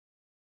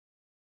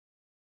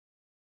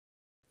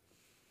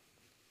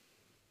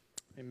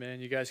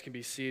Amen. You guys can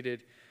be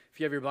seated. If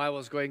you have your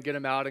Bibles, go ahead and get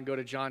them out and go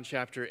to John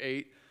chapter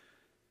 8.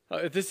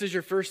 If this is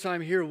your first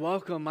time here,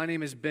 welcome. My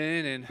name is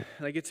Ben, and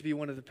I get to be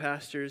one of the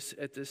pastors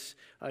at this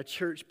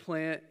church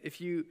plant. If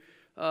you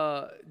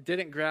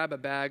didn't grab a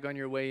bag on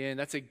your way in,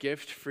 that's a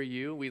gift for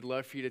you. We'd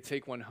love for you to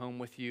take one home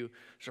with you.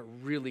 There's a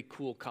really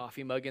cool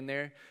coffee mug in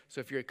there.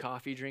 So if you're a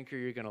coffee drinker,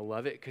 you're going to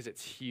love it because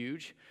it's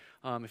huge.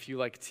 If you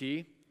like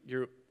tea,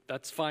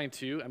 that's fine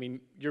too. I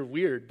mean, you're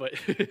weird, but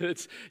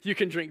you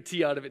can drink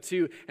tea out of it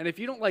too. And if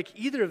you don't like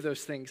either of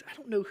those things, I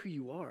don't know who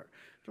you are.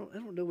 I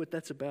don't know what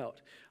that's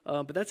about.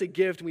 But that's a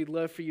gift, and we'd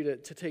love for you to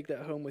take that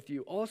home with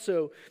you.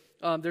 Also,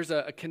 there's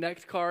a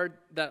Connect card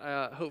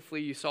that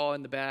hopefully you saw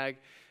in the bag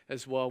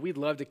as well. We'd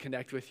love to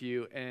connect with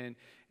you and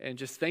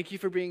just thank you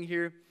for being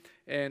here.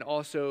 And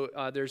also,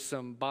 there's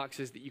some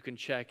boxes that you can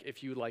check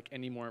if you would like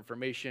any more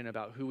information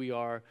about who we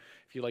are,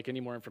 if you like any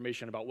more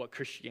information about what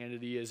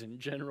Christianity is in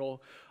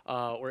general,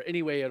 or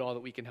any way at all that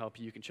we can help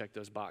you, you can check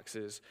those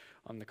boxes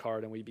on the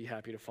card, and we'd be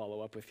happy to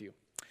follow up with you.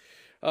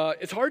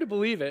 It's hard to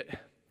believe it,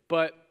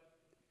 but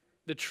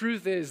the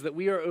truth is that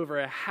we are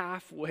over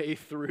halfway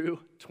through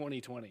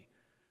 2020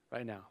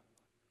 right now.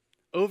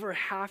 Over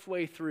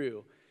halfway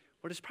through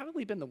what has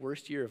probably been the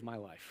worst year of my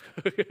life.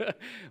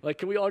 Like,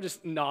 can we all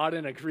just nod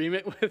in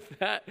agreement with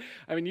that?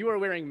 I mean, you are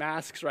wearing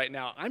masks right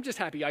now. I'm just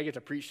happy I get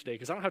to preach today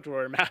because I don't have to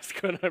wear a mask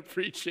when I'm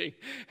preaching,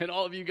 and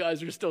all of you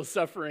guys are still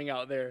suffering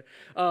out there.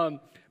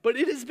 But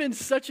it has been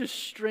such a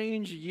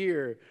strange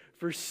year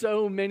for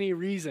so many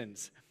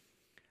reasons.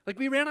 Like,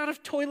 we ran out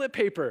of toilet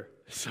paper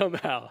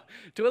somehow.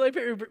 Toilet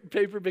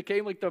paper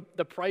became like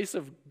the price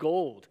of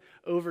gold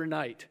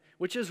overnight,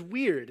 which is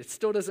weird. It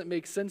still doesn't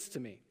make sense to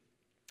me.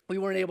 We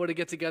weren't able to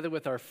get together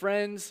with our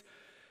friends.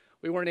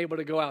 We weren't able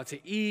to go out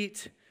to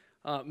eat.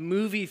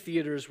 Movie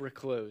theaters were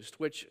closed,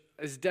 which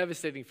is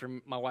devastating for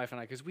my wife and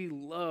I because we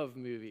love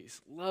movies,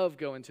 love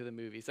going to the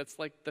movies. That's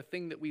like the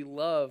thing that we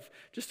love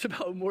just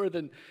about more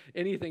than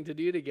anything to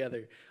do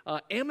together.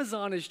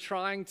 Amazon is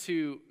trying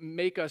to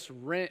make us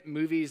rent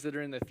movies that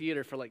are in the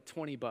theater for like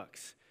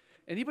 $20.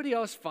 Anybody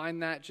else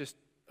find that just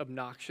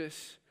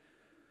obnoxious?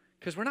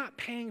 Because we're not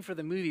paying for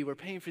the movie, we're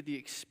paying for the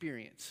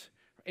experience.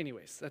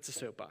 Anyways, that's a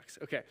soapbox.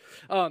 Okay.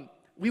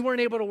 We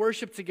weren't able to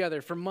worship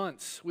together for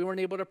months. We weren't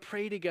able to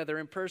pray together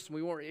in person.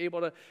 We weren't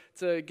able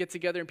to get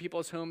together in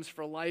people's homes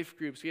for life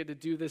groups. We had to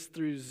do this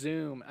through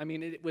Zoom. I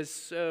mean, it was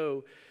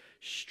so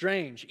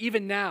strange.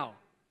 Even now,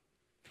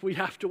 we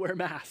have to wear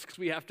masks.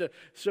 We have to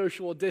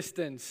social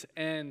distance,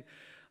 and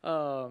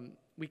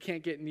we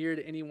can't get near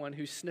to anyone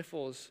who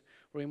sniffles,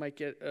 or we might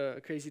get a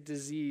crazy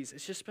disease.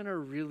 It's just been a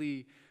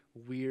really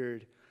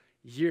weird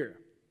year.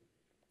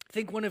 I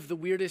think one of the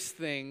weirdest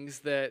things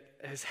that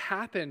has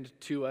happened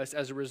to us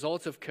as a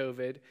result of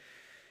COVID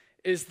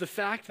is the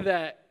fact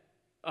that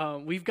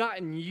we've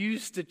gotten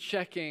used to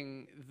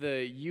checking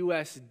the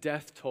U.S.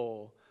 death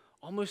toll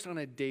almost on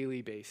a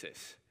daily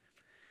basis.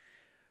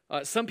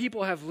 Some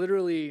people have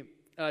literally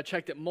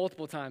checked it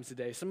multiple times a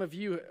day. Some of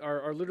you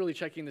are literally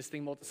checking this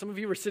thing Some of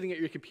you are sitting at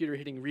your computer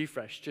hitting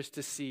refresh just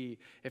to see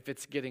if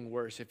it's getting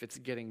worse, if it's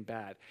getting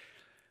bad.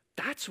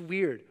 That's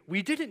weird.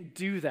 We didn't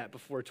do that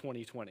before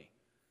 2020.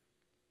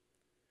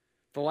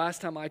 The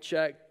last time I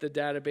checked the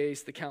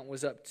database, the count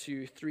was up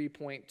to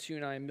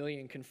 3.29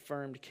 million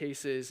confirmed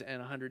cases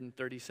and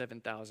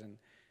 137,000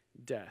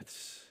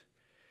 deaths.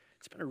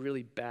 It's been a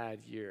really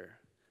bad year,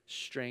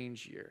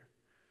 strange year.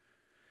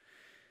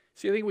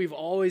 See, I think we've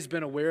always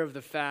been aware of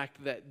the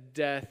fact that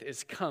death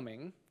is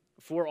coming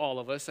for all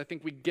of us. I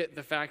think we get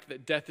the fact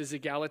that death is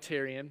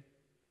egalitarian.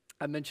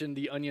 I mentioned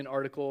the Onion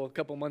article a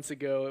couple months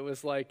ago. It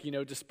was like,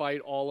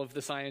 despite all of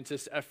the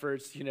scientists'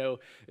 efforts,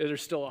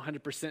 there's still a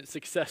 100%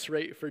 success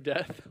rate for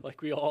death.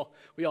 Like we all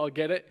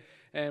get it,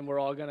 and we're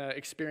all going to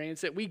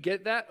experience it. We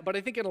get that, but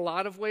I think in a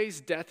lot of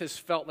ways, death has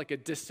felt like a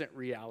distant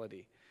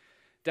reality.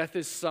 Death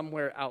is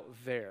somewhere out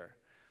there.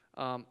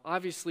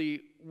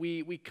 Obviously,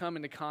 we come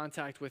into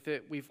contact with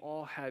it. We've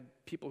all had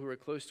people who are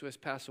close to us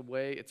pass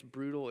away. It's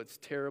brutal. It's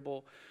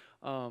terrible.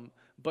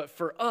 But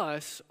for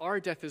us, our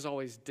death is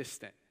always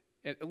distant.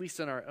 At least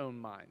in our own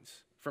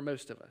minds, for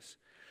most of us.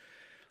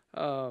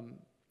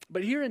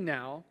 But here and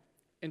now,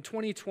 in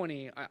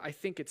 2020, I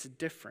think it's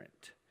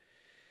different.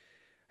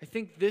 I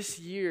think this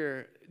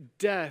year,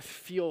 death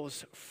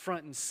feels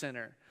front and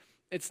center.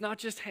 It's not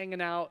just hanging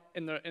out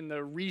in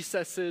the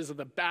recesses of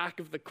the back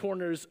of the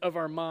corners of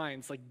our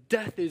minds. Like,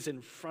 death is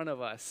in front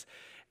of us.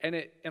 And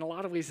it, in a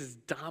lot of ways, is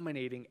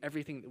dominating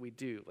everything that we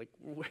do. Like,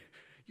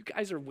 you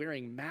guys are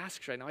wearing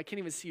masks right now. I can't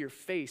even see your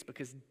face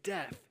because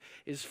death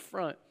is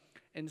front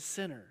and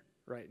center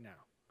right now.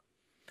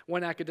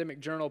 One academic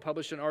journal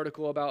published an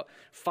article about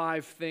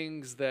 5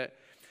 things that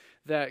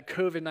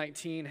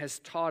COVID-19 has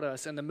taught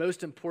us, and the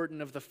most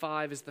important of the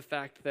 5 is the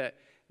fact that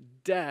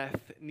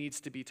death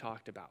needs to be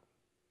talked about,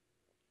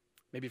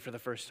 maybe for the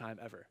first time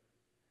ever.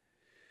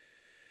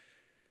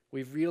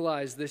 We've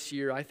realized this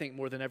year, I think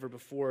more than ever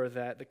before,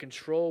 that the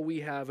control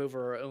we have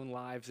over our own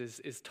lives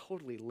is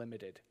totally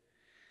limited.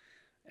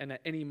 and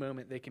at any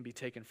moment they can be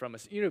taken from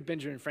us. You know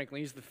Benjamin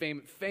Franklin, he's the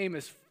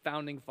famous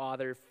founding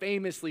father,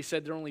 famously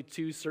said there are only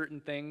two certain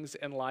things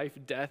in life,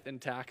 death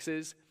and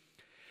taxes.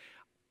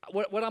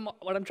 What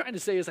I'm trying to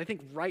say is I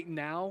think right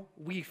now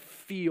we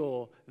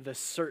feel the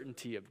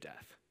certainty of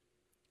death.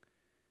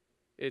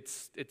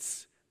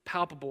 It's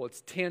palpable,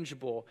 it's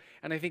tangible,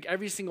 and I think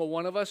every single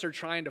one of us are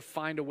trying to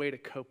find a way to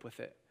cope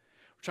with it.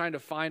 We're trying to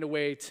find a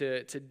way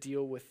to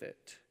deal with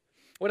it.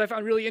 What I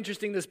found really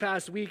interesting this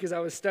past week as I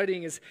was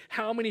studying is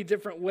how many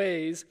different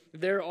ways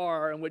there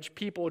are in which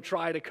people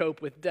try to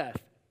cope with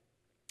death,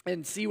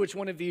 and see which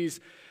one of these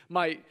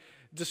might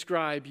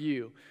describe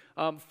you.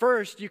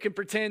 First, you can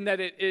pretend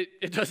that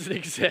it doesn't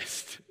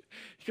exist.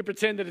 You can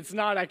pretend that it's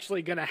not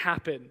actually going to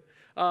happen.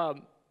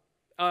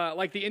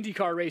 Like the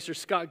IndyCar racer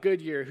Scott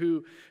Goodyear,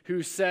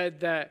 who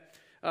said that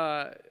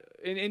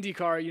in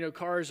IndyCar,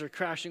 cars are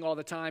crashing all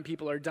the time.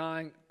 People are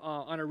dying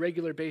on a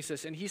regular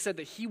basis. And he said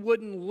that he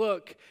wouldn't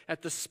look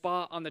at the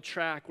spot on the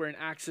track where an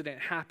accident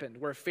happened,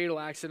 where a fatal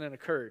accident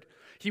occurred.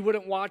 He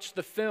wouldn't watch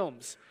the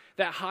films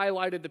that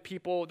highlighted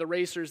the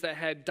racers that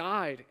had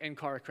died in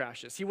car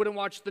crashes. He wouldn't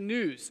watch the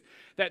news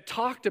that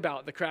talked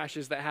about the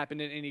crashes that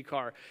happened in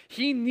IndyCar.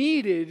 He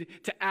needed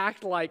to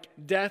act like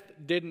death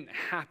didn't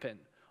happen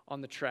on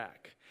the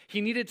track.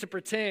 He needed to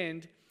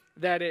pretend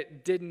that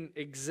it didn't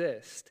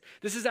exist.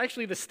 This is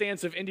actually the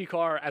stance of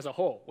IndyCar as a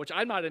whole, which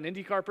I'm not an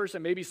IndyCar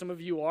person. Maybe some of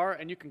you are,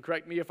 and you can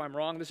correct me if I'm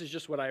wrong. This is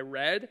just what I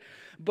read.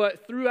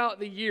 But throughout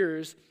the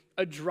years,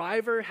 a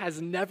driver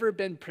has never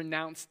been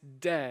pronounced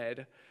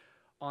dead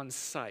on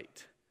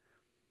sight.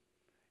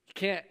 You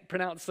can't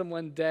pronounce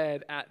someone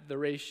dead at the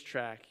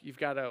racetrack. You've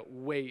got to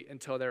wait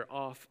until they're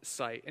off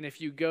site. And if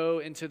you go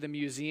into the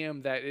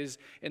museum that is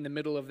in the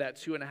middle of that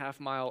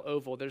 2.5-mile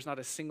oval, there's not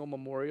a single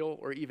memorial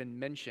or even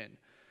mention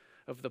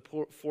of the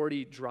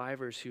 40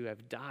 drivers who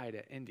have died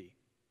at Indy.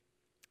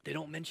 They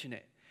don't mention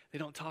it. They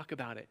don't talk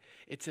about it.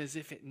 It's as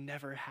if it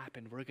never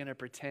happened. We're going to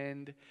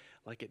pretend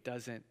like it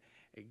doesn't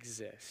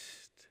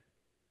exist.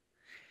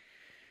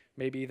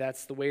 Maybe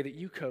that's the way that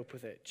you cope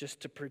with it,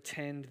 just to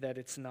pretend that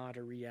it's not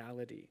a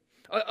reality.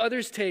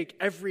 Others take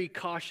every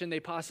caution they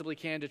possibly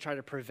can to try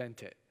to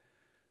prevent it.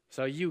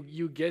 So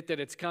you get that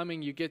it's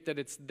coming, you get that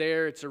it's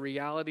there, it's a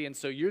reality, and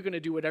so you're going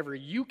to do whatever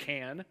you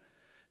can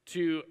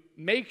to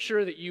make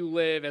sure that you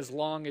live as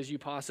long as you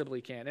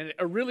possibly can. And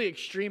a really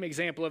extreme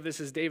example of this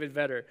is David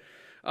Vedder.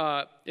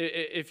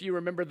 If you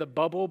remember the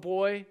Bubble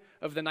Boy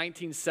of the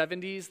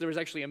 1970s, there was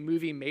actually a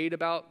movie made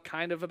about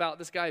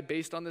this guy,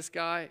 based on this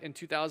guy in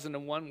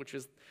 2001, which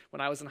was when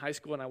I was in high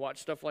school and I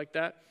watched stuff like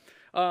that.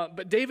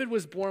 But David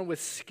was born with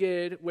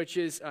SCID, which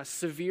is a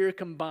severe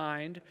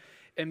combined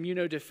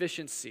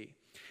immunodeficiency.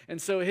 And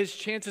so his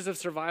chances of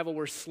survival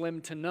were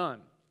slim to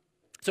none.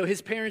 So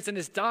his parents and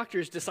his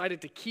doctors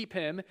decided to keep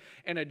him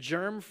in a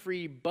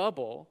germ-free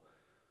bubble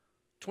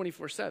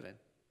 24/7,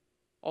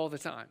 all the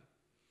time,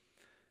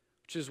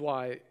 which is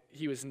why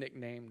he was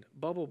nicknamed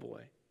Bubble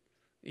Boy.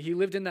 He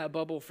lived in that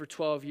bubble for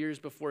 12 years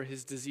before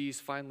his disease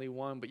finally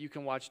won, but you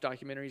can watch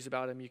documentaries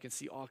about him. You can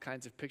see all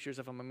kinds of pictures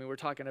of him. I mean, we're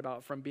talking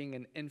about from being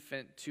an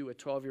infant to a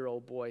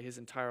 12-year-old boy, his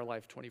entire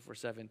life,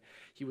 24/7,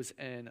 he was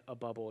in a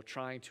bubble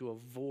trying to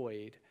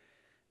avoid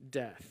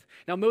death.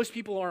 Now, most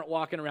people aren't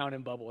walking around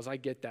in bubbles. I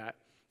get that.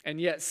 And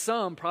yet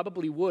some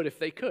probably would if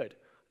they could.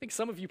 I think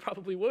some of you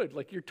probably would.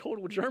 Like, you're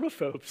total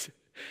germaphobes.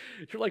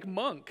 You're like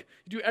Monk.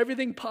 You do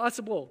everything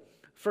possible,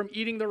 from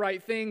eating the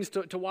right things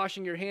to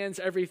washing your hands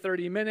every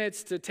 30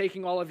 minutes, to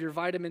taking all of your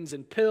vitamins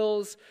and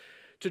pills,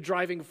 to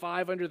driving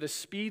 5 under the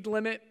speed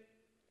limit,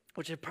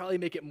 which would probably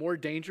make it more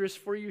dangerous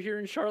for you here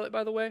in Charlotte,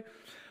 by the way.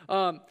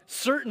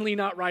 Certainly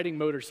not riding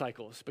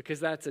motorcycles, because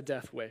that's a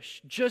death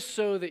wish, just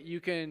so that you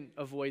can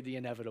avoid the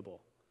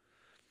inevitable.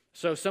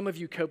 So some of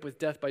you cope with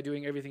death by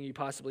doing everything you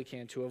possibly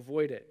can to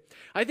avoid it.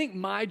 I think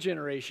my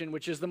generation,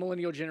 which is the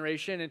millennial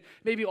generation, and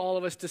maybe all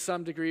of us to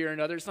some degree or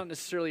another, it's not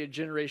necessarily a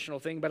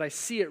generational thing, but I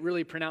see it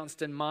really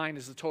pronounced in mine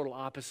as the total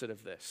opposite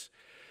of this.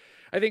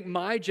 I think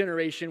my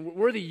generation,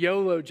 we're the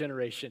YOLO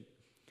generation.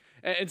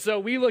 And so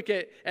we look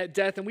at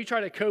death and we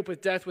try to cope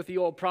with death with the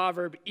old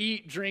proverb,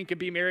 eat, drink, and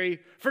be merry,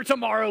 for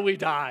tomorrow we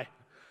die.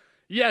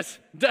 Yes,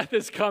 death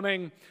is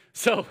coming,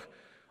 so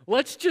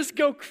let's just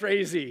go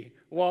crazy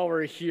while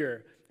we're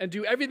here and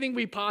do everything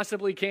we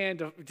possibly can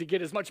to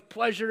get as much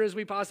pleasure as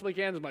we possibly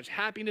can, as much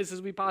happiness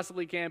as we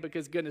possibly can,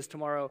 because goodness,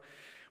 tomorrow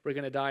we're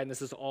going to die, and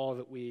this is all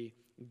that we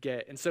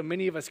get. And so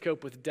many of us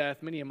cope with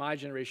death, many of my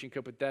generation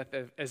cope with death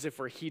as if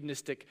we're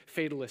hedonistic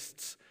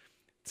fatalists.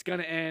 It's going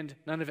to end,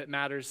 none of it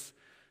matters,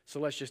 so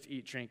let's just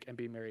eat, drink, and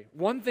be merry.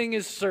 One thing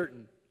is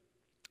certain,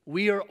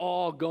 we are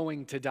all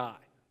going to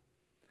die.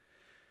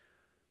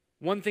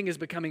 One thing is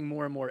becoming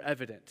more and more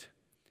evident,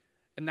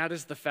 and that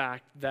is the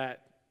fact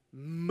that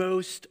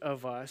most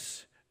of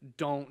us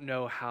don't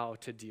know how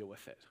to deal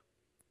with it.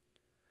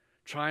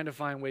 Trying to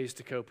find ways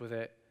to cope with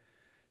it,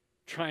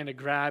 trying to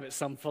grab at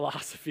some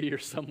philosophy or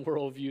some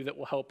worldview that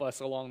will help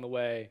us along the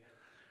way,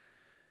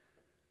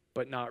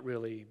 but not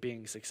really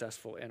being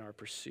successful in our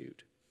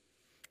pursuit.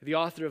 The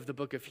author of the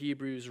book of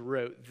Hebrews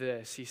wrote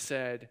this. He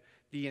said,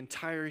 the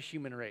entire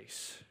human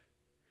race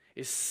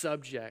is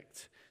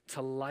subject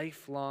to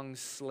lifelong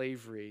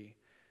slavery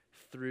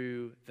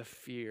through the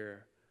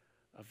fear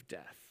of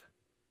death.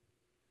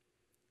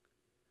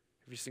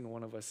 Every single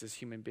one of us as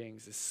human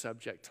beings is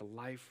subject to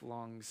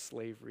lifelong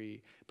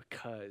slavery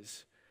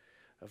because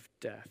of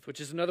death, which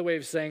is another way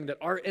of saying that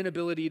our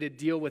inability to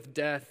deal with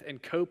death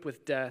and cope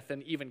with death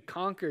and even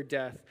conquer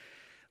death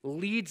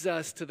leads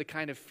us to the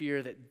kind of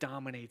fear that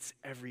dominates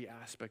every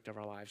aspect of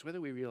our lives,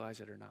 whether we realize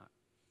it or not.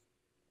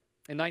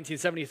 In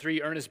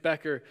 1973, Ernest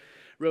Becker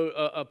wrote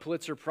a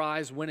Pulitzer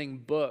Prize-winning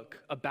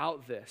book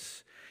about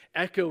this,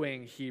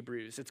 echoing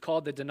Hebrews. It's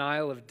called The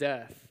Denial of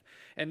Death.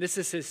 And this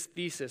is his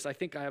thesis. I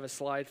think I have a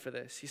slide for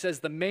this. He says,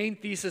 the main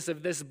thesis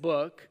of this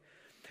book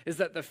is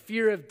that the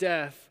fear of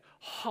death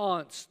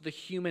haunts the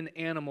human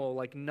animal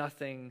like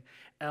nothing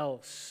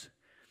else.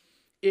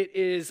 It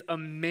is a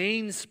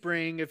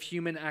mainspring of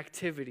human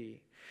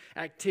activity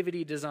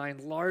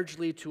designed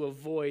largely to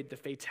avoid the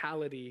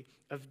fatality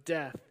of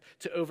death,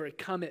 to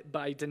overcome it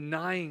by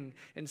denying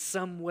in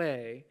some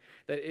way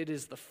that it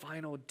is the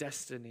final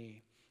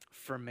destiny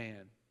for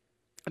man.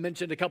 I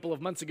mentioned a couple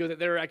of months ago that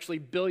there are actually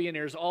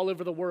billionaires all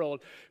over the world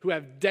who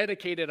have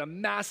dedicated a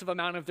massive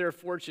amount of their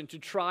fortune to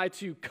try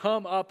to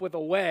come up with a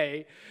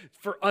way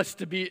for us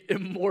to be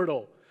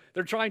immortal.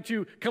 They're trying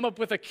to come up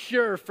with a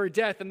cure for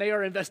death, and they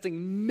are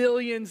investing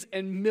millions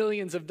and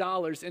millions of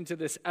dollars into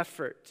this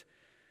effort.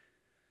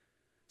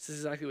 This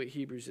is exactly what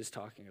Hebrews is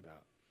talking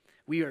about.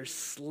 We are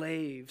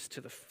slaves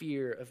to the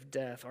fear of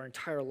death. Our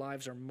entire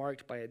lives are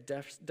marked by a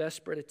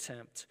desperate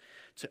attempt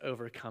to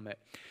overcome it,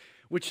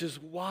 which is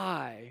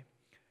why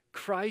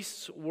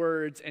Christ's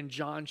words in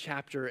John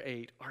chapter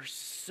 8 are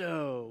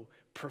so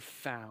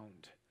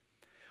profound,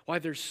 why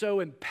they're so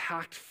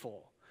impactful,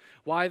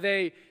 why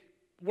they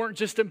weren't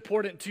just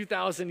important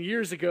 2,000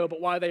 years ago,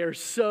 but why they are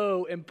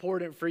so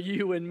important for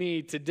you and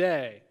me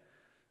today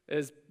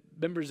as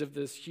members of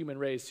this human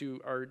race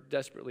who are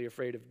desperately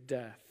afraid of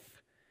death.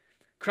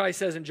 Christ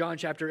says in John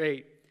chapter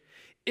 8,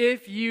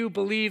 if you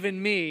believe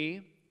in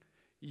me,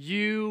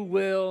 you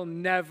will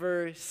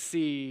never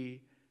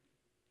see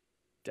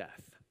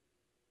death.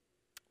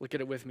 Look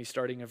at it with me,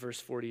 starting at verse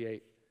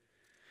 48.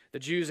 The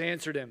Jews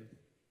answered him,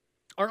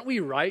 aren't we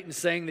right in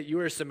saying that you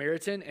are a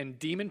Samaritan and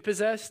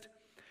demon-possessed?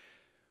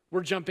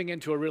 We're jumping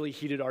into a really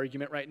heated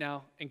argument right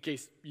now, in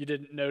case you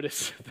didn't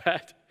notice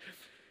that.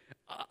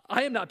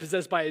 I am not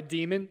possessed by a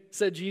demon,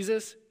 said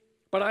Jesus,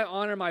 but I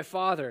honor my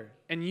Father,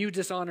 and you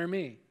dishonor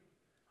me.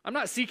 I'm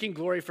not seeking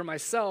glory for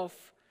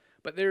myself,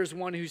 but there is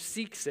one who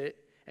seeks it,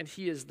 and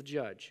he is the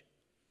judge.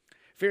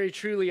 Very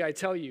truly, I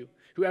tell you,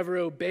 whoever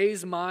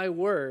obeys my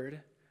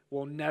word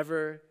will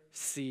never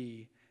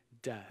see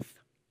death.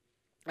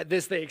 At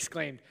this they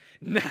exclaimed,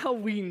 now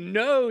we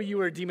know you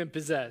are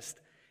demon-possessed.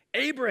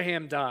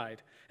 Abraham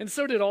died, and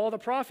so did all the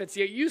prophets,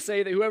 yet you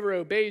say that whoever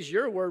obeys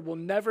your word will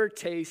never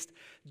taste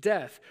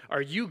death.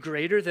 Are you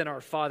greater than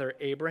our father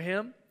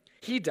Abraham?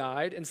 He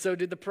died, and so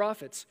did the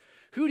prophets.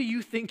 Who do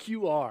you think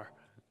you are?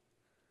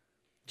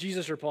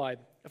 Jesus replied,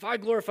 if I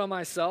glorify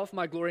myself,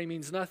 my glory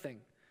means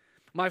nothing.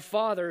 My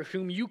Father,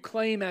 whom you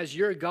claim as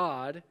your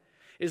God,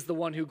 is the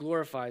one who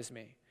glorifies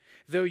me.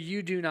 Though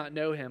you do not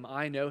know him,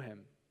 I know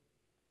him.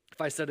 If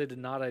I said I did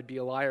not, I'd be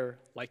a liar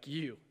like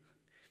you.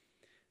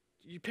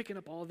 You picking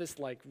up all this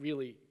like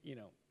really,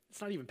 it's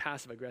not even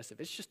passive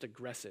aggressive. It's just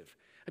aggressive.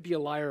 I'd be a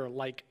liar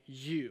like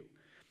you.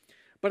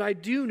 But I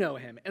do know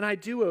him, and I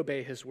do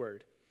obey his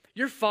word.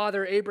 Your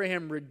father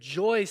Abraham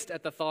rejoiced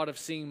at the thought of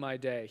seeing my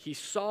day. He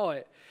saw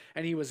it,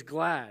 and he was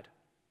glad.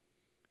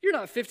 You're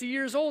not 50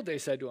 years old, they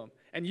said to him,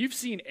 and you've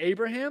seen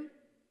Abraham?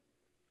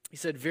 He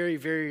said, very,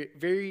 very,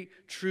 very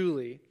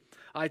truly,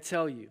 I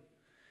tell you,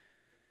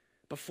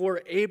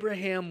 before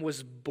Abraham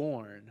was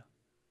born,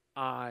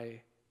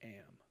 I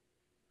am.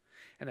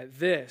 And at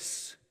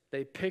this,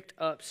 they picked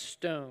up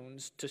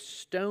stones to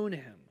stone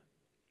him.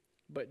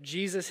 But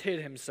Jesus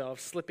hid himself,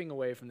 slipping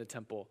away from the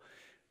temple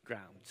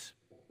grounds.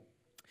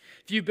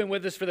 If you've been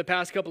with us for the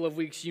past couple of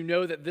weeks, you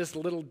know that this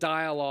little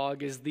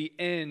dialogue is the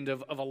end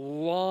of a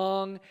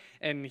long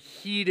and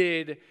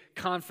heated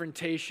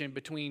confrontation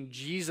between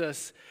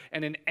Jesus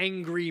and an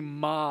angry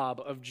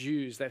mob of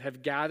Jews that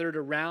have gathered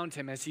around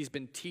him as he's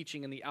been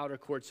teaching in the outer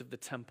courts of the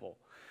temple.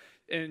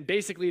 And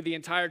basically the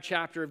entire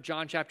chapter of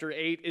John chapter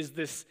 8 is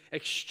this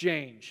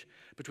exchange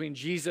between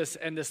Jesus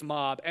and this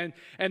mob. And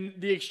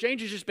the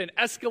exchange has just been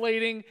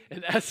escalating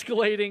and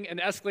escalating and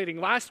escalating.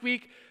 Last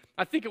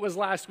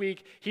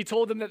week, he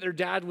told them that their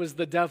dad was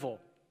the devil.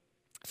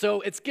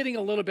 So it's getting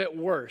a little bit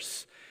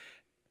worse.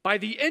 By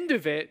the end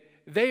of it,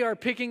 they are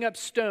picking up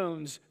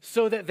stones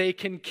so that they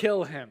can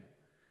kill him.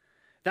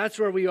 That's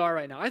where we are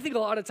right now. I think a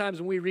lot of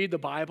times when we read the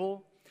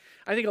Bible,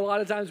 I think a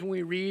lot of times when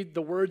we read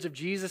the words of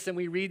Jesus and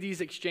we read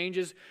these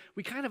exchanges,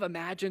 we kind of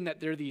imagine that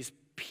they're these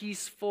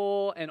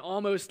peaceful and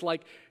almost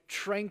like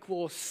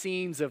tranquil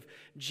scenes of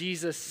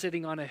Jesus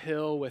sitting on a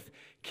hill with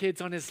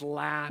kids on his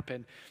lap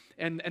and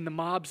and the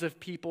mobs of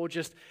people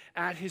just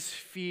at his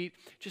feet,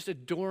 just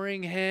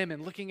adoring him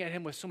and looking at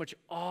him with so much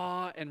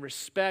awe and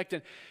respect.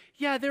 And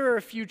yeah, there are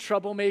a few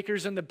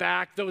troublemakers in the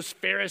back, those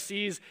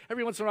Pharisees.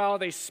 Every once in a while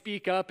they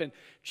speak up, and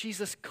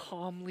Jesus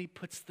calmly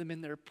puts them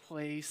in their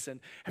place, and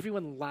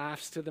everyone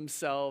laughs to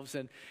themselves.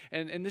 And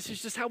this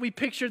is just how we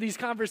picture these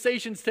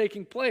conversations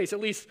taking place, at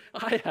least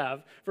I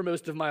have for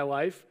most of my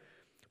life.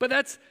 But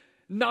that's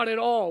not at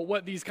all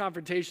what these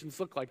confrontations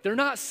look like. They're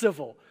not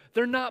civil.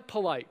 They're not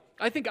polite.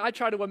 I think I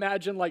try to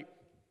imagine like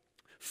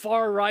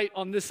far right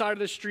on this side of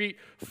the street,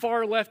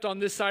 far left on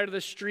this side of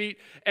the street,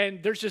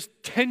 and there's just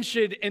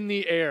tension in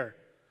the air.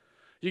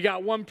 You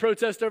got one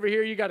protest over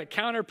here, you got a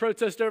counter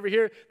protest over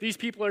here. These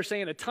people are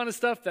saying a ton of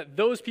stuff that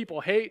those people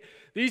hate.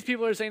 These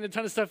people are saying a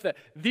ton of stuff that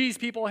these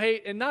people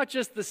hate, and not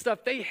just the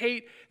stuff they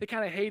hate, they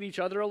kind of hate each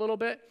other a little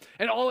bit.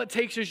 And all it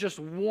takes is just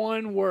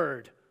one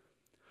word.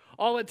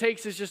 All it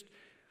takes is just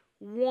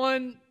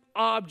one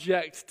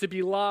object to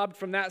be lobbed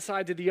from that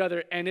side to the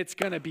other, and it's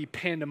going to be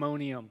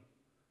pandemonium.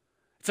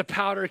 It's a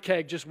powder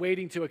keg just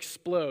waiting to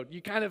explode.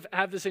 You kind of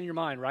have this in your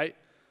mind, right?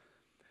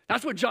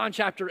 That's what John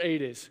chapter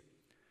 8 is.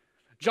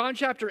 John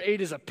chapter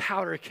 8 is a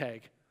powder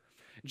keg.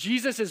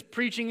 Jesus is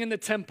preaching in the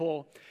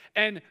temple,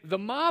 and the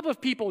mob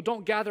of people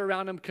don't gather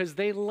around him because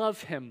they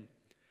love him.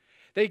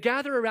 They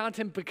gather around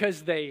him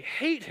because they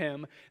hate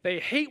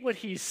what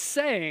he's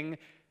saying,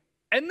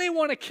 and they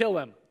want to kill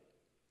him.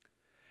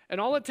 And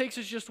all it takes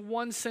is just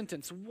one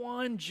sentence,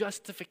 one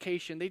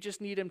justification. They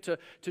just need him to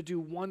do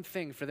one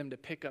thing for them to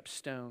pick up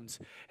stones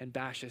and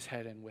bash his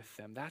head in with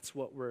them. That's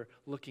what we're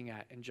looking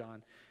at in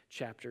John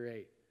chapter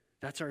 8.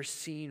 That's our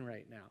scene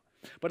right now.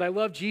 But I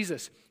love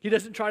Jesus. He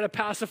doesn't try to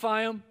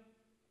pacify him.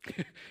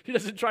 He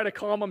doesn't try to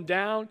calm him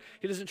down.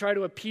 He doesn't try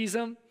to appease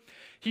him.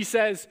 He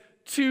says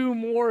two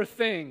more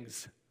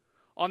things.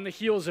 On the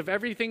heels of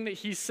everything that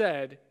he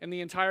said in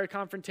the entire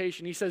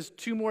confrontation, he says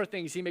two more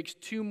things. He makes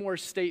two more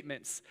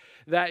statements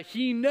that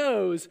he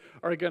knows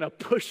are going to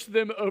push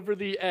them over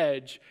the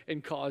edge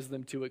and cause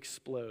them to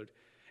explode.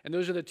 And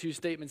those are the two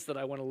statements that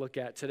I want to look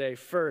at today.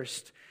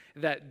 First,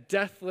 that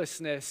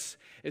deathlessness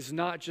is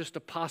not just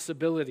a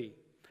possibility.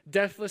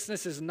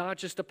 Deathlessness is not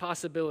just a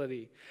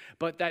possibility,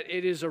 but that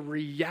it is a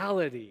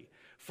reality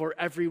for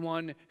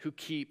everyone who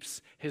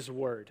keeps his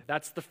word.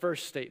 That's the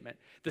first statement.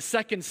 The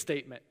second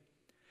statement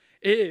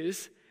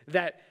is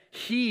that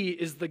he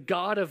is the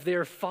God of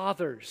their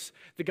fathers,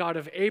 the God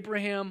of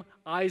Abraham,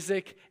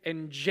 Isaac,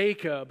 and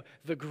Jacob,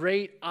 the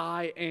great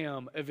I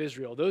am of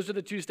Israel. Those are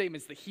the two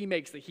statements that he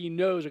makes that he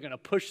knows are going to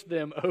push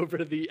them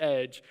over the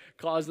edge,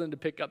 cause them to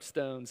pick up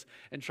stones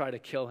and try to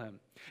kill him.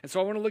 And so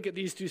I want to look at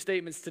these two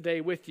statements today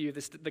with you,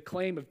 the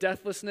claim of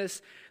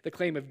deathlessness, the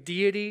claim of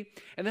deity,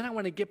 and then I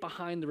want to get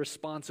behind the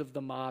response of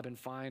the mob and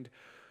find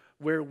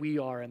where we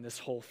are in this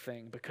whole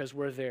thing, because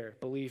we're there,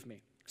 believe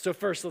me. So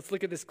first, let's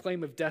look at this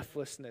claim of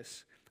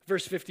deathlessness.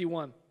 Verse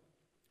 51,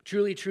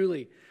 truly,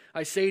 truly,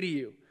 I say to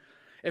you,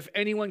 if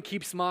anyone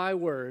keeps my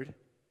word,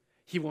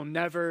 he will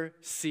never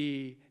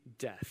see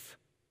death.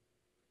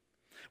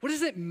 What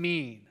does it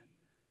mean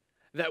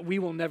that we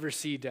will never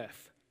see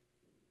death?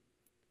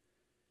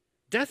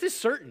 Death is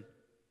certain.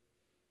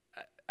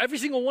 Every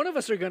single one of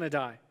us are going to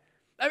die.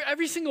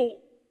 Every single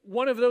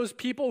one of those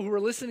people who were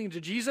listening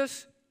to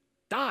Jesus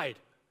died.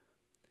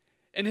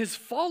 And his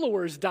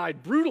followers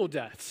died brutal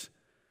deaths.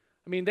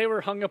 I mean, they were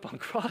hung up on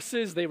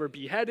crosses, they were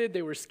beheaded,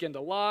 they were skinned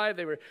alive,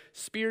 they were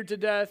speared to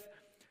death.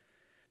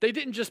 They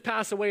didn't just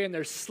pass away in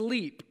their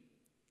sleep.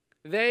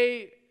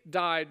 They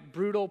died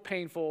brutal,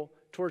 painful,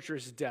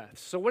 torturous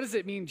deaths. So what does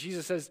it mean?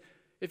 Jesus says,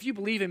 if you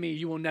believe in me,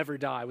 you will never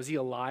die. Was he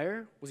a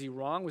liar? Was he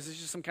wrong? Was this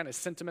just some kind of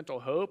sentimental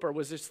hope? Or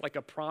was this like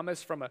a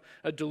promise from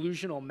a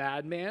delusional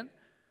madman?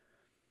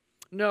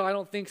 No, I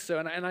don't think so.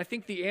 And I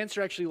think the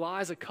answer actually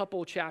lies a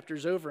couple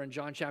chapters over in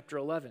John chapter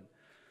 11.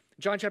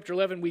 John chapter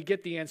 11, we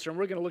get the answer, and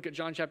we're going to look at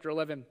John chapter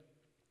 11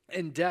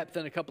 in depth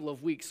in a couple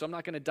of weeks, so I'm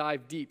not going to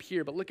dive deep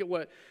here, but look at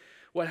what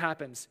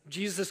happens.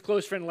 Jesus'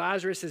 close friend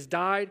Lazarus has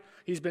died.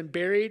 He's been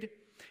buried,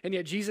 and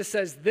yet Jesus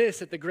says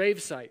this at the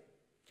gravesite,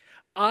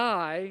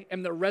 I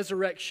am the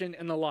resurrection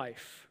and the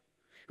life.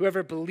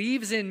 Whoever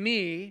believes in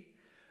me,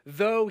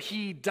 though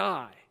he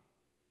die,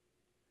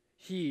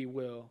 he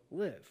will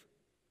live.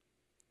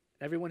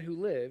 Everyone who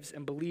lives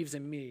and believes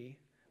in me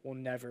will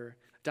never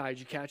die. Did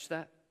you catch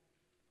that?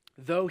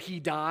 Though he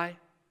die,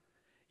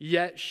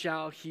 yet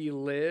shall he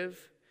live.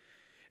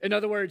 In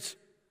other words,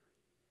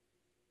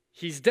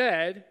 he's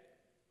dead,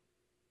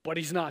 but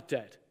he's not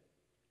dead.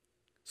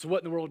 So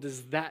what in the world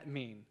does that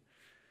mean?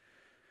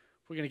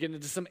 We're going to get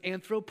into some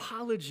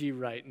anthropology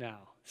right now.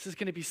 This is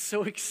going to be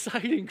so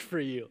exciting for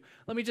you.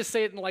 Let me just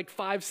say it in like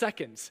 5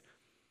 seconds.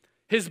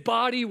 His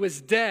body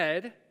was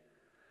dead,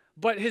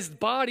 but his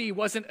body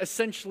wasn't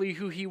essentially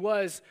who he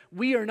was.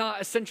 We are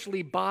not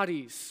essentially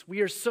bodies.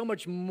 We are so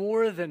much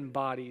more than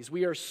bodies.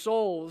 We are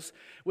souls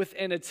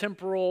within a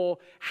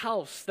temporal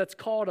house that's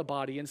called a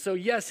body. And so,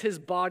 yes, his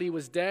body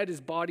was dead.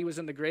 His body was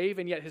in the grave,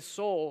 and yet his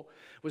soul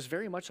was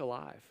very much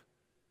alive.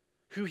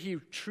 Who he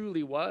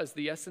truly was,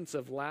 the essence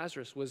of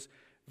Lazarus, was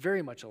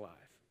very much alive.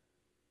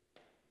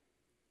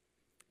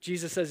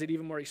 Jesus says it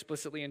even more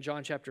explicitly in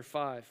John chapter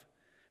 5,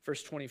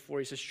 verse 24.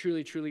 He says,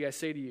 "Truly, truly, I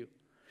say to you,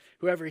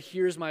 whoever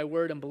hears my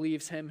word and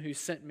believes him who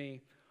sent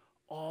me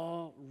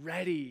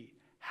already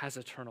has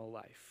eternal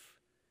life."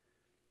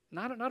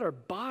 Not our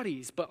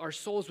bodies, but our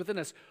souls within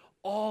us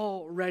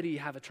already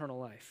have eternal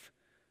life.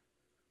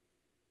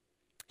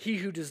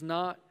 He does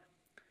not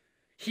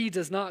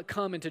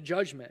come into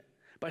judgment,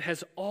 but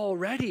has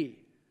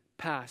already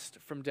passed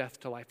from death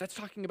to life. That's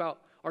talking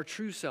about our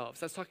true selves.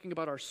 That's talking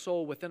about our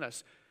soul within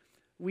us.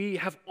 We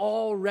have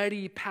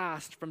already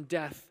passed from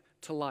death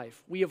to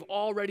life. We have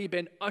already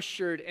been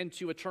ushered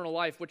into eternal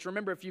life, which,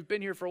 remember, if you've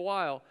been here for a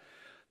while,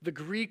 the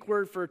Greek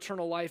word for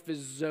eternal life is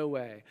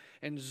Zoe.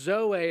 And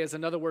Zoe is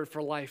another word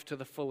for life to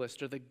the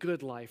fullest, or the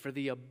good life, or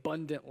the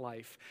abundant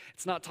life.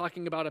 It's not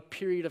talking about a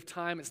period of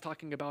time, it's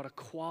talking about a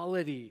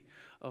quality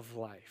of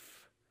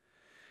life.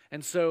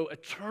 And so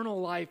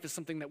eternal life is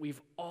something that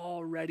we've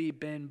already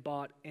been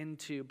brought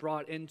into.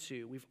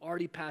 We've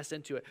already passed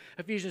into it.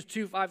 Ephesians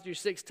 2, 5 through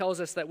 6 tells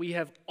us that we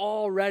have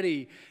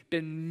already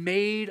been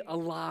made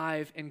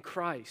alive in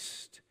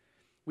Christ.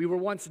 We were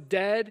once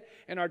dead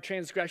in our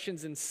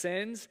transgressions and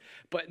sins,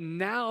 but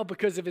now,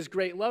 because of his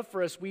great love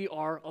for us, we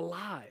are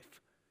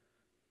alive.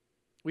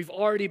 We've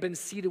already been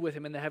seated with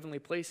him in the heavenly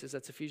places.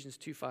 That's Ephesians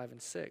 2, 5,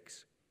 and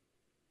 6.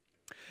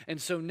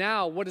 And so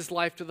now, what is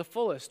life to the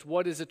fullest?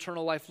 What does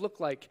eternal life look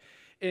like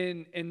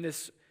in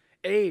this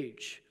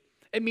age?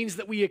 It means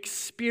that we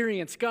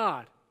experience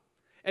God.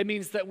 It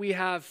means that we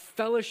have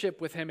fellowship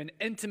with him and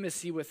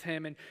intimacy with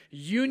him and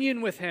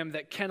union with him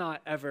that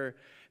cannot ever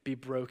be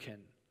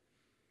broken.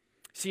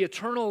 See,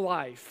 eternal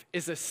life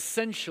is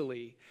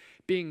essentially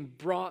being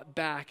brought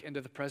back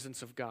into the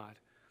presence of God.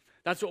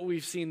 That's what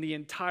we've seen the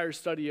entire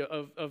study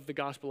of the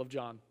Gospel of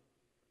John.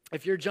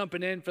 If you're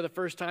jumping in for the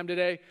first time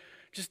today,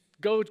 just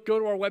go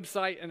to our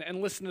website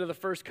and listen to the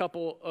first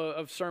couple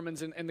of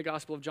sermons in the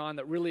Gospel of John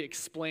that really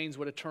explains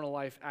what eternal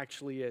life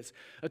actually is.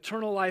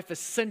 Eternal life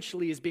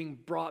essentially is being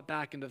brought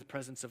back into the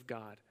presence of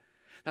God.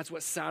 That's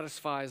what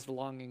satisfies the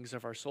longings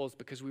of our souls,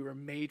 because we were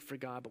made for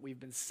God, but we've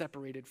been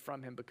separated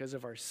from him because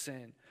of our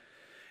sin.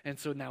 And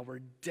so now we're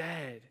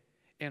dead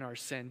in our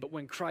sin. But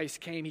when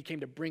Christ came, he came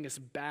to bring us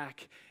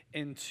back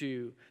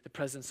into the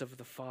presence of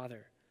the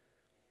Father.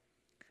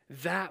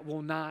 That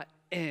will not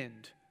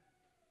end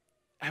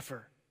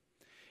ever.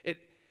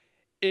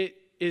 It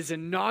is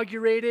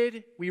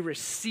inaugurated. We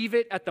receive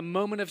it at the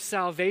moment of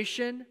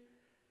salvation,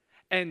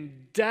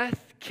 and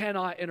death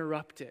cannot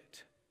interrupt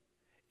it.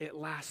 It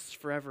lasts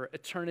forever.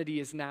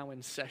 Eternity is now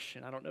in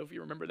session. I don't know if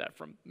you remember that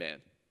from,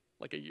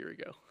 like a year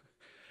ago.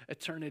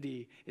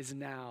 Eternity is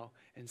now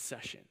in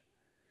session.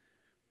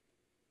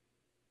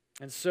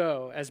 And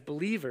so, as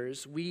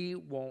believers, we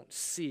won't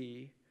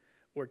see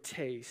or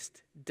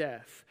taste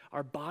death.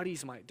 Our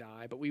bodies might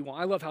die, but we won't.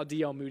 I love how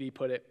D.L. Moody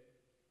put it.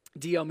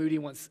 D.L. Moody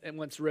once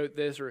wrote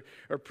this or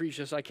preached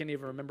this. I can't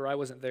even remember. I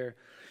wasn't there.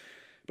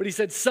 But he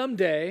said,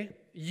 "Someday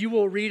you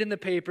will read in the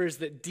papers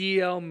that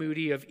D.L.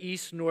 Moody of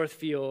East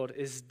Northfield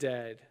is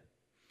dead.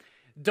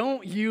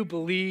 Don't you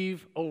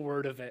believe a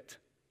word of it.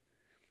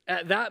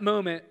 At that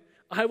moment,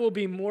 I will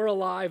be more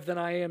alive than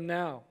I am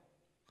now.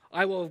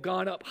 I will have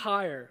gone up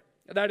higher.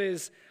 That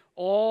is,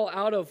 all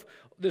out of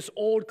this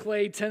old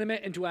clay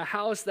tenement into a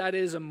house that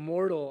is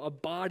immortal, a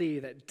body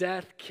that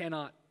death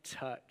cannot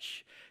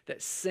touch,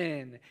 that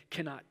sin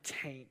cannot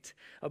taint,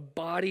 a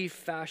body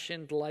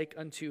fashioned like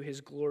unto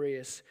his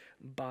glorious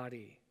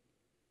body.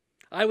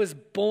 I was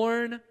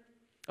born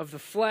of the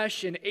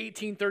flesh in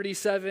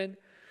 1837.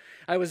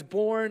 I was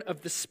born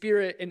of the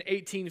Spirit in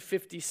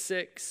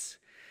 1856.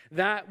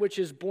 That which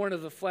is born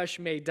of the flesh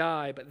may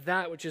die, but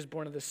that which is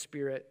born of the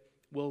Spirit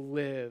will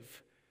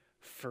live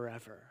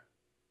forever."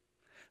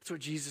 That's what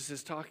Jesus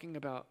is talking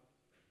about.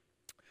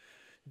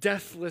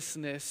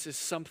 Deathlessness is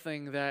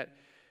something that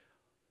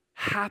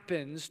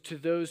happens to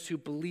those who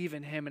believe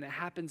in him, and it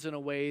happens in a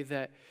way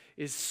that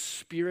is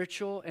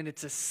spiritual, and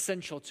it's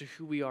essential to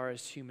who we are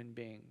as human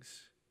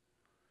beings.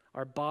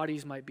 Our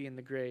bodies might be in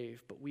the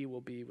grave, but we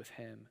will be with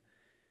him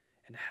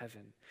in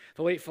heaven.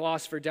 The late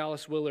philosopher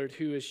Dallas Willard,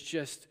 who is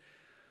just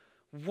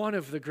one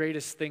of the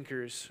greatest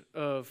thinkers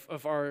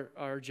of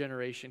our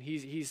generation,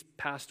 he's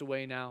passed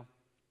away now.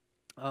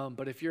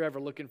 But if you're ever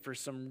looking for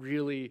some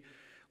really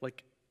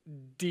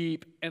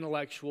deep,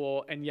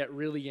 intellectual, and yet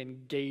really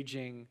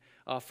engaging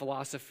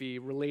philosophy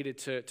related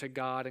to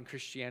God and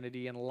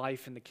Christianity and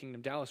life in the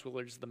kingdom, Dallas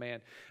Willard is the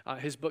man.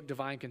 His book,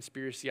 Divine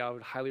Conspiracy, I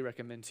would highly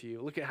recommend to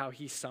you. Look at how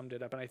he summed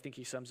it up, and I think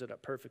he sums it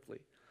up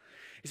perfectly.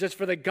 He says,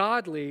 "For the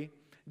godly,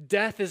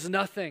 death is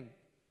nothing.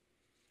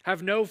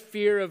 Have no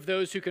fear of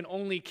those who can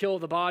only kill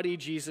the body,"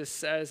 Jesus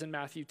says in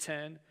Matthew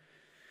 10.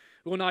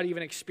 "We will not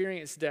even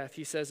experience death,"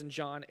 he says in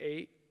John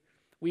 8.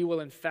 "We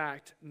will in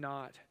fact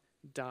not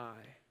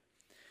die."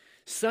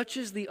 Such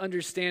is the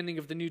understanding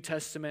of the New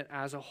Testament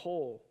as a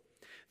whole.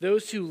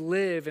 Those who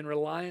live in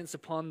reliance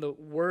upon the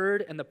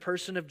word and the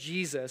person of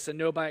Jesus and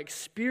know by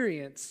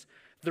experience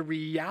the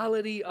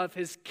reality of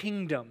his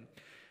kingdom.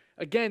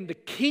 Again, the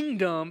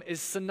kingdom is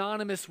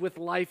synonymous with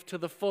life to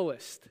the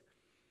fullest.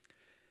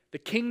 The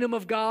kingdom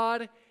of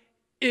God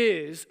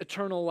is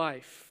eternal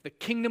life. The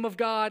kingdom of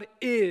God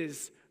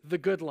is the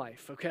good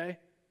life, okay?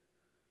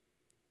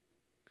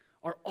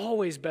 Are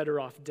always better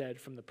off dead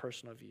from the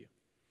personal view.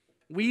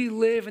 We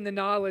live in the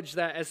knowledge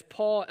that, as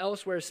Paul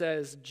elsewhere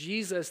says,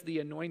 Jesus, the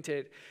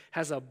anointed,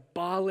 has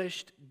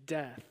abolished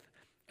death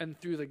and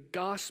through the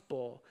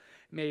gospel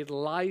made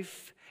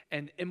life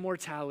and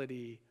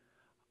immortality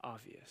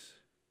obvious.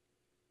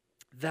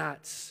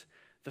 That's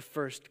the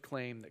first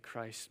claim that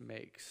Christ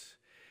makes.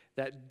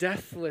 That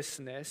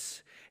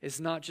deathlessness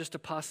is not just a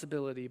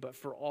possibility, but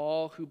for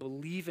all who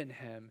believe in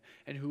him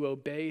and who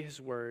obey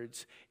his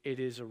words, it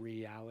is a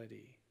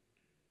reality.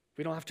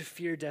 We don't have to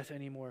fear death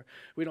anymore.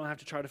 We don't have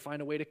to try to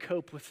find a way to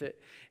cope with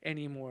it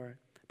anymore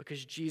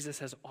because Jesus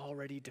has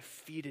already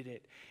defeated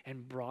it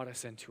and brought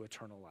us into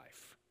eternal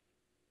life.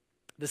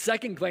 The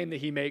second claim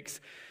that he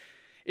makes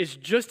is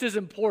just as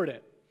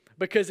important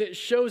because it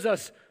shows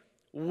us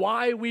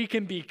why we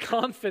can be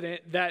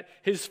confident that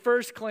his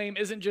first claim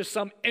isn't just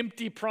some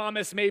empty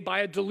promise made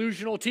by a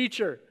delusional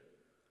teacher.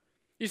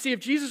 You see,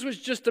 if Jesus was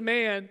just a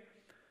man,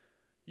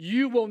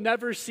 you will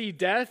never see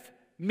death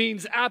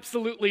means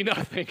absolutely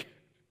nothing.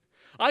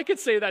 I could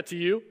say that to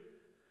you.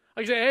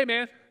 I could say, hey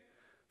man,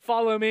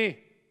 follow me,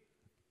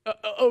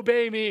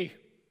 obey me,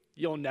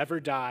 you'll never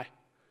die.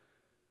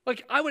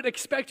 Like, I would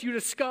expect you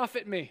to scoff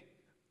at me.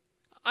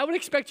 I would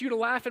expect you to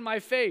laugh in my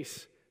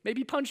face,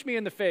 maybe punch me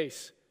in the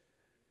face.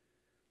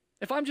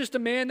 If I'm just a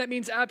man, that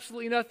means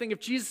absolutely nothing. If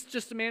Jesus is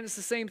just a man, it's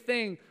the same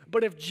thing.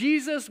 But if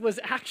Jesus was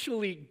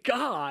actually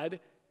God,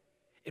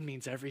 it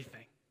means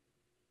everything.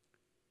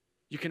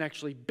 You can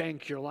actually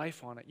bank your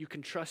life on it. You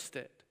can trust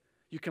it.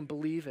 You can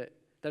believe it,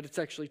 that it's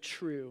actually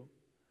true.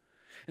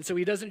 And so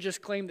he doesn't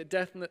just claim that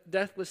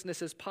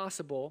deathlessness is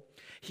possible.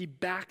 He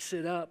backs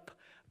it up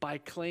by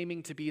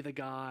claiming to be the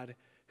God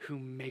who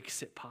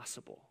makes it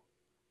possible.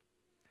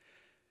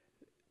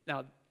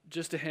 Now,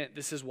 just a hint,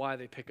 this is why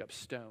they pick up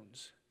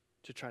stones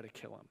to try to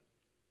kill him.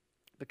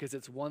 Because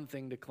it's one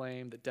thing to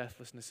claim that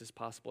deathlessness is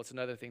possible. It's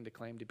another thing to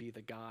claim to be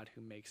the God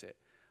who makes it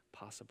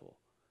possible,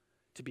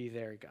 to be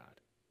their God.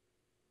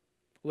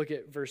 Look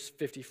at verse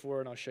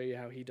 54 and I'll show you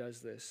how he does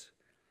this.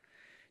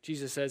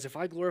 Jesus says, if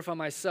I glorify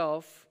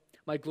myself,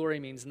 my glory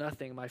means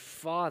nothing. My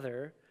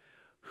Father,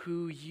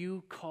 who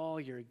you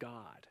call your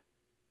God,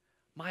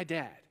 my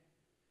dad,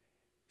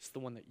 is the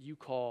one that you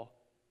call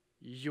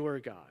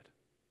your God.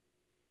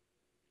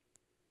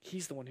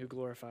 He's the one who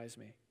glorifies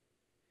me.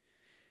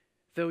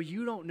 Though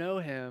you don't know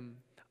him,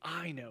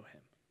 I know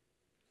him.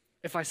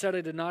 If I said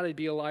I did not, I'd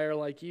be a liar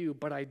like you,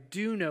 but I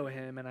do know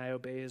him and I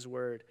obey his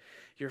word.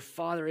 Your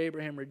father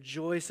Abraham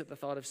rejoiced at the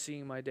thought of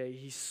seeing my day.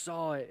 He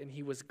saw it and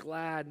he was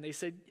glad. And they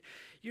said,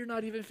 you're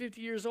not even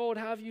 50 years old.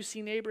 How have you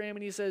seen Abraham?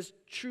 And he says,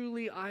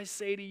 truly I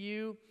say to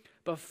you,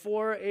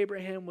 before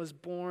Abraham was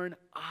born,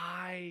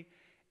 I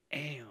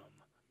am.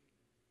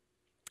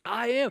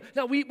 I am.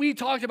 Now, we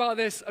talked about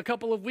this a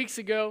couple of weeks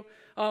ago,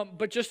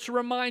 but just to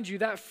remind you,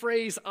 that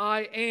phrase,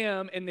 I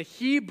am, in the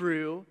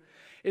Hebrew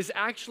is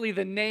actually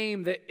the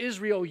name that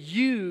Israel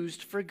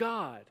used for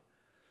God.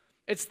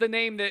 It's the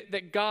name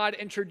that God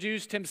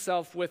introduced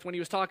himself with when he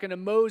was talking to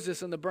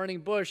Moses in the burning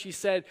bush. He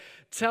said,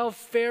 tell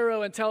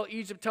Pharaoh and tell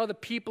Egypt, tell the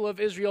people of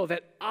Israel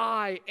that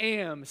I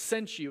am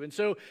sent you. And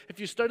so if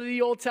you study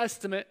the Old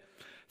Testament,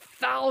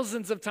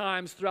 thousands of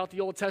times throughout the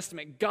Old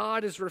Testament,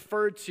 God is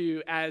referred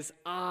to as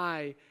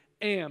I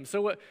am.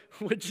 So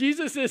what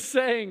Jesus is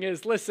saying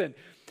is, listen,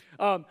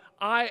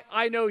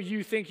 I know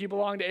you think you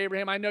belong to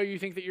Abraham. I know you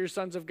think that you're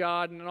sons of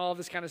God and all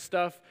this kind of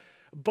stuff,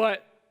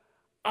 but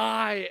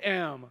I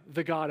am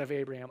the God of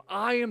Abraham.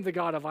 I am the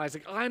God of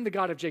Isaac. I'm the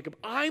God of Jacob.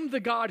 I'm the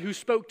God who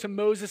spoke to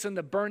Moses in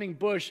the burning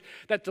bush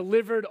that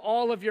delivered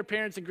all of your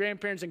parents and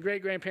grandparents and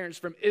great-grandparents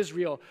from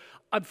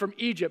from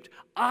Egypt.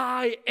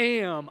 I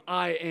am.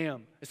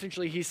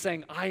 Essentially, he's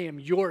saying, I am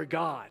your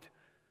God.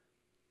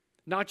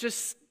 Not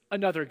just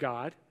another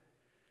God,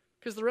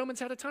 because the Romans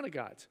had a ton of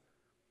gods.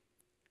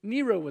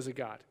 Nero was a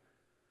god.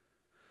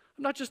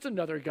 I'm not just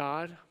another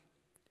God.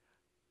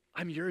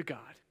 I'm your God.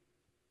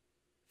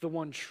 The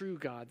one true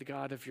God, the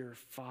God of your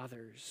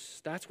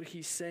fathers. That's what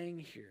he's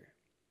saying here.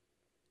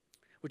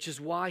 Which is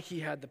why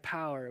he had the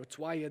power. It's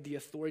why he had the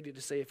authority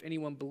to say, if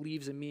anyone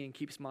believes in me and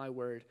keeps my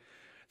word,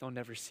 they'll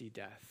never see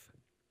death.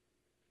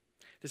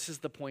 This is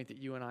the point that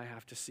you and I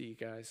have to see,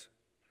 guys.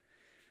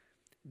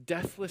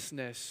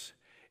 Deathlessness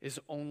is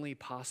only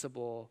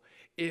possible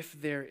if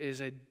there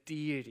is a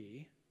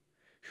deity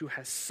who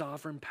has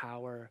sovereign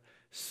power,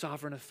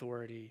 sovereign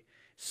authority,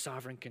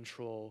 sovereign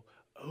control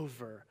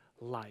over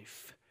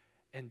life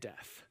and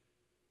death.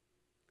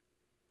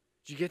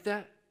 Did you get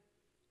that?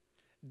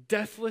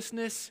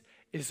 Deathlessness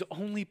is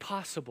only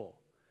possible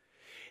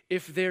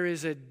if there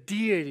is a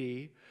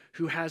deity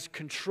who has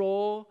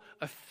control,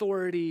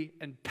 authority,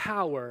 and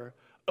power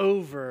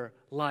over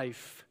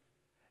life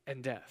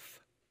and death.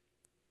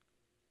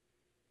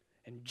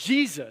 And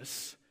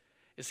Jesus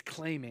is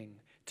claiming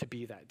to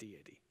be that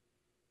deity.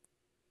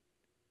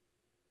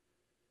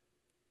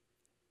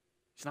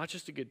 He's not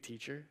just a good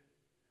teacher.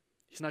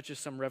 He's not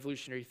just some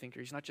revolutionary thinker.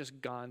 He's not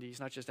just Gandhi.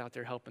 He's not just out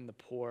there helping the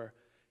poor.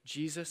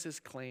 Jesus is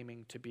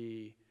claiming to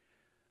be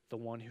the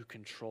one who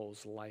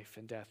controls life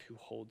and death, who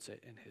holds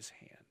it in his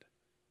hand.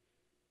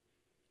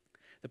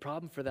 The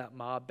problem for that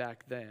mob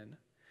back then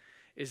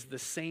is the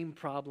same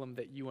problem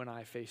that you and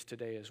I face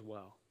today as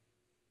well.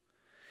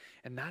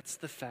 And that's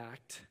the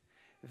fact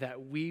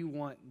that we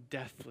want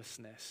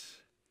deathlessness,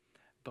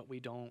 but we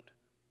don't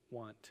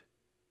want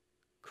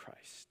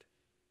Christ.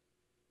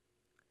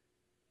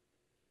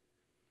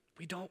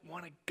 We don't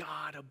want a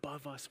God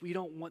above us. We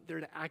don't want there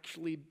to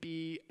actually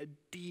be a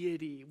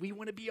deity. We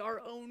want to be our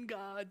own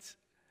gods.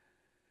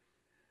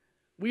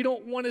 We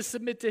don't want to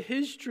submit to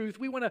his truth.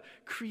 We want to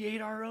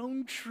create our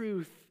own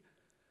truth.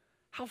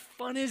 How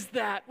fun is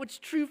that? What's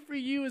true for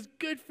you is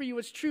good for you.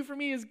 What's true for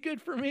me is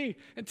good for me.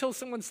 Until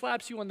someone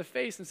slaps you on the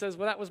face and says,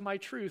 well, that was my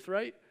truth,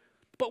 right?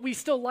 But we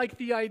still like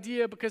the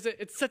idea because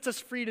it sets us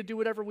free to do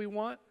whatever we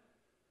want.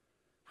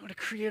 We want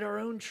to create our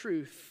own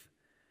truth.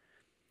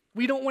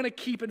 We don't want to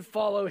keep and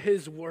follow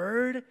his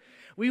word.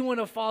 We want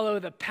to follow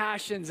the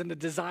passions and the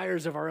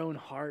desires of our own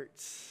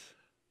hearts.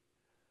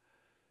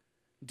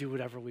 Do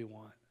whatever we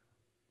want.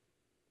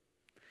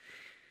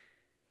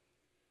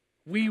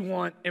 We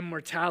want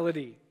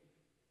immortality,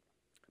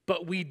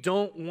 but we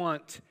don't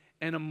want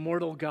an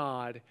immortal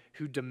God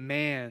who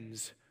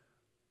demands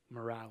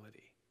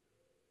morality.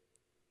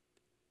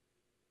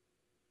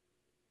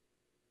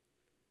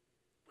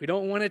 We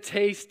don't want to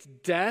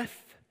taste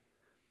death,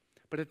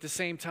 but at the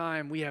same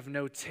time, we have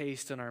no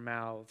taste in our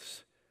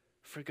mouths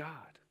for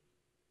God.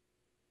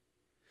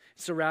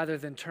 So rather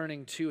than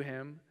turning to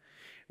him,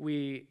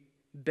 we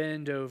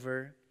bend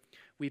over,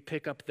 we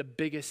pick up the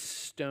biggest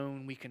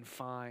stone we can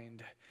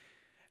find,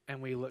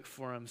 and we look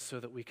for him so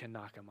that we can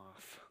knock him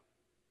off.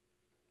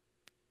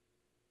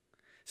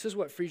 This is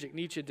what Friedrich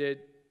Nietzsche did,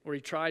 or he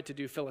tried to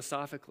do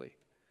philosophically.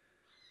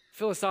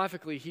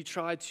 Philosophically, he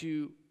tried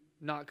to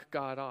knock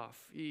God off.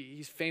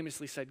 He's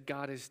famously said,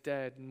 God is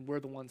dead, and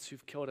we're the ones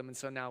who've killed him, and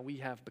so now we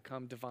have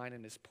become divine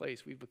in his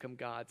place. We've become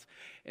gods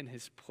in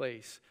his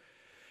place.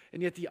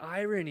 And yet the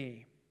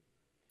irony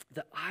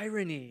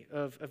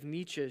of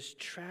Nietzsche is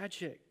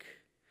tragic.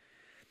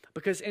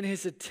 Because in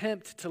his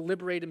attempt to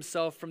liberate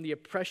himself from the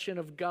oppression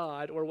of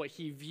God, or what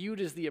he viewed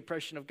as the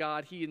oppression of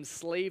God, he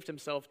enslaved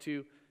himself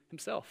to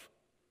himself.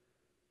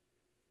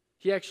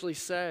 He actually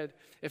said,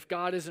 if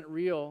God isn't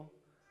real,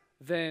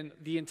 then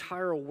the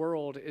entire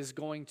world is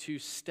going to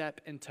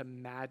step into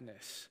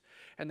madness.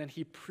 And then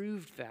he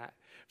proved that.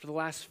 For the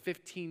last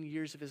 15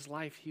 years of his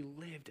life, he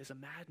lived as a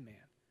madman.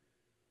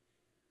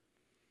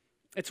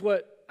 It's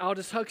what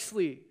Aldous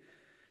Huxley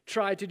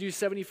tried to do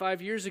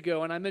 75 years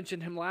ago, and I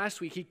mentioned him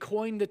last week. He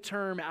coined the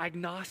term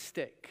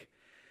agnostic.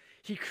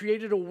 He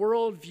created a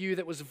worldview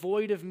that was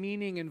void of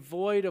meaning and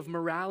void of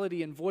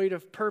morality and void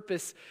of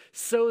purpose,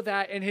 so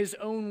that in his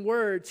own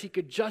words, he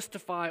could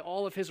justify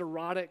all of his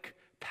erotic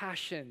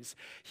passions.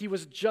 He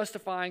was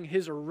justifying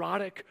his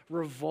erotic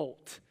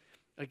revolt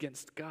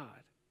against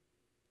God.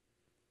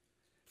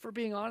 If we're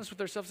being honest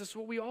with ourselves, this is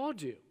what we all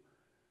do.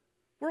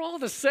 We're all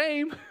the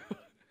same.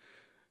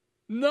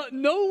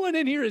 No one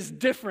in here is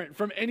different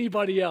from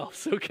anybody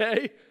else,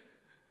 okay?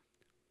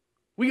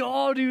 We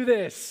all do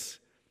this.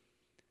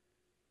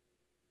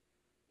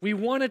 We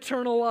want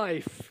eternal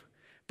life,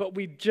 but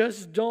we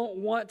just don't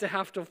want to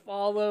have to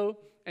follow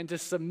and to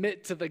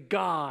submit to the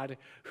God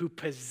who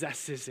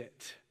possesses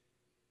it.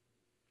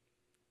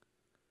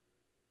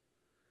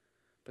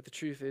 But the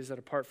truth is that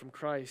apart from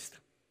Christ,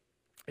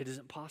 it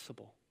isn't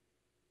possible.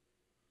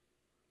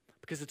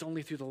 Because it's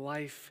only through the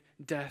life,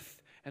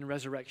 death, and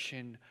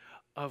resurrection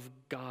of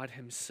God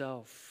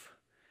himself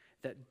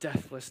that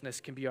deathlessness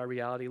can be our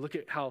reality. Look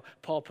at how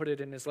Paul put it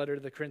in his letter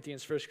to the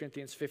Corinthians, 1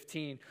 Corinthians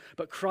 15.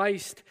 But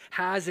Christ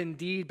has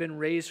indeed been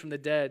raised from the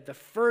dead, the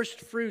first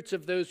fruits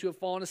of those who have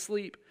fallen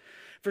asleep.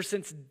 For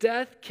since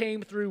death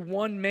came through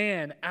one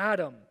man,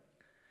 Adam,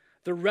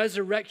 the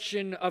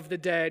resurrection of the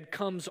dead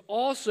comes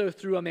also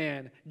through a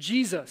man,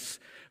 Jesus.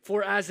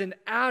 For as in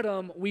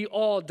Adam we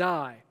all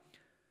die,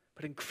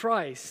 but in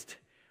Christ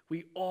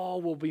we all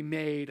will be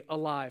made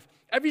alive.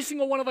 Every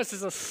single one of us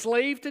is a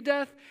slave to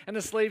death and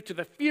a slave to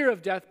the fear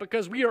of death,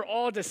 because we are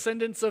all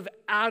descendants of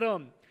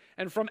Adam.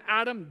 And from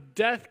Adam,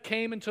 death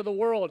came into the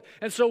world.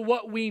 And so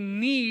what we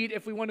need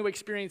if we want to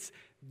experience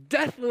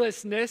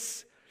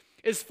deathlessness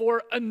is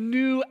for a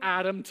new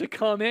Adam to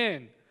come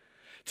in,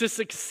 to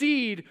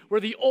succeed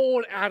where the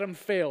old Adam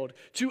failed,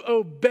 to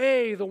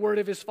obey the word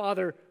of his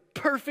Father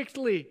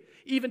perfectly,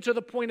 even to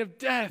the point of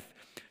death,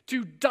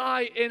 to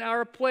die in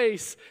our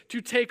place, to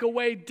take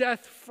away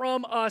death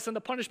from us and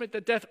the punishment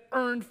that death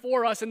earned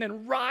for us, and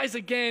then rise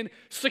again,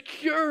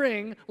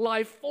 securing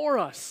life for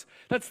us.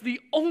 That's the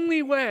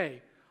only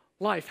way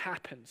life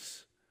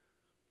happens.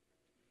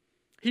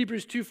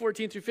 Hebrews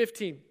 2:14 through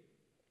 15.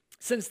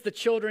 Since the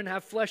children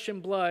have flesh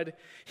and blood,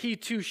 he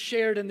too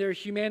shared in their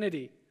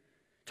humanity.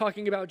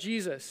 Talking about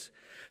Jesus,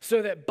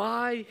 so that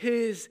by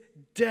his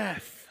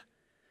death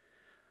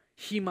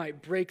he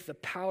might break the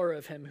power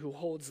of him who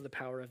holds the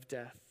power of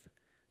death,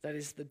 that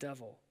is the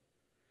devil,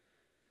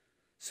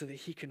 so that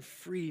he can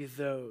free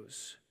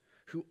those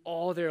who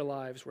all their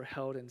lives were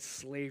held in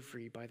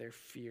slavery by their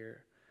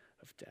fear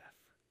of death.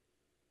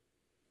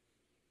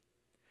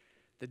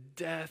 The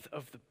death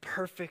of the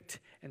perfect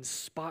and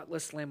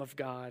spotless Lamb of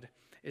God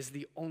is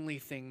the only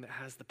thing that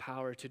has the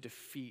power to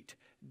defeat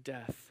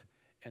death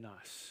in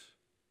us.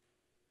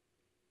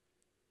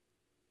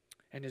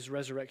 And his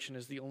resurrection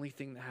is the only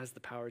thing that has the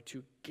power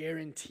to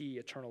guarantee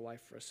eternal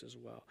life for us as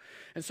well.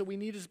 And so we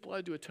need his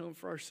blood to atone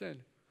for our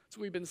sin. That's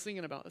what we've been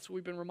singing about. That's what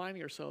we've been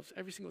reminding ourselves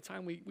every single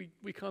time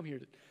we come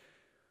here,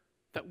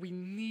 that we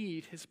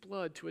need his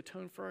blood to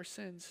atone for our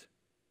sins.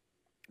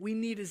 We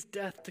need his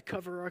death to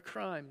cover our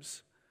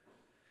crimes.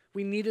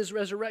 We need his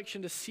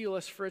resurrection to seal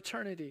us for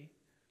eternity.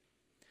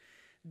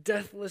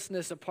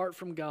 Deathlessness apart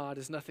from God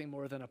is nothing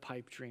more than a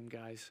pipe dream,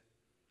 guys.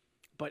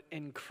 But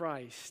in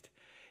Christ,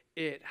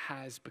 it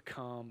has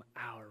become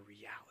our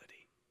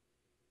reality.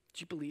 Do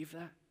you believe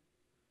that?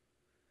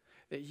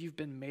 That you've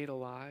been made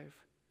alive?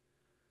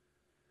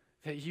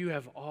 That you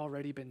have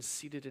already been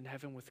seated in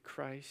heaven with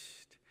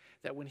Christ?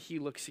 That when he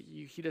looks at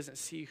you, he doesn't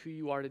see who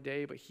you are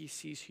today, but he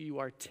sees who you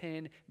are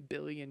 10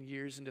 billion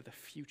years into the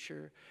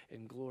future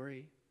in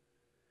glory?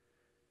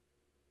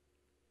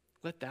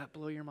 Let that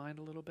blow your mind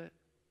a little bit.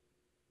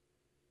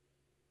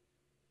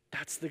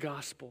 That's the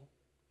gospel.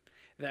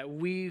 That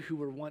we who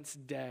were once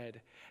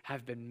dead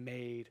have been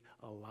made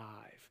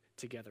alive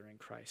together in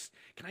Christ.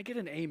 Can I get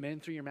an amen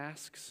through your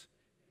masks?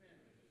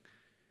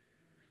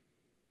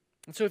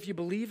 And so if you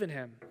believe in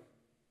him,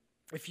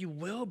 if you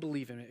will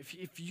believe in him,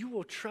 if you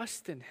will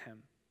trust in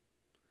him,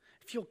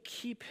 if you'll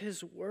keep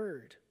his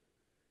word,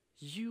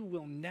 you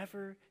will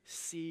never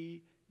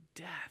see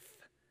death.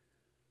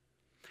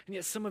 And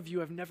yet some of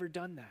you have never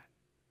done that.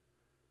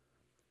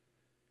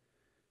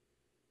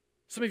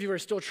 Some of you are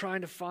still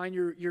trying to find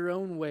your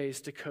own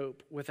ways to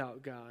cope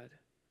without God.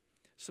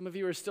 Some of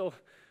you are still,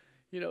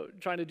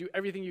 trying to do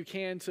everything you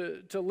can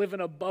to live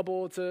in a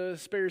bubble, to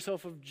spare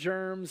yourself of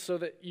germs so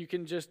that you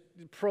can just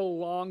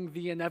prolong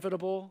the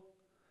inevitable.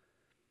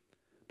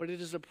 But it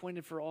is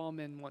appointed for all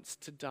men once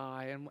to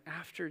die, and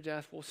after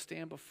death we'll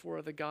stand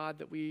before the God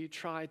that we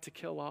tried to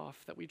kill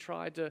off, that we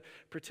tried to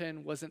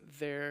pretend wasn't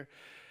there,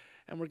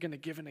 and we're going to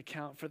give an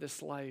account for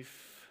this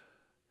life.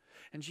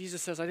 And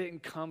Jesus says, I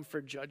didn't come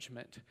for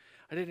judgment.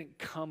 I didn't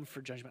come for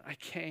judgment. I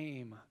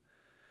came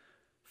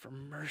for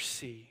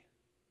mercy.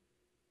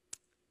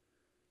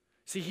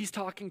 See, he's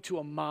talking to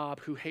a mob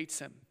who hates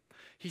him.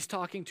 He's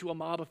talking to a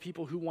mob of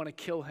people who want to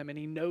kill him, and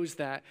he knows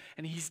that,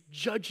 and he's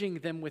judging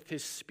them with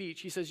his speech.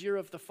 He says, you're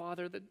of the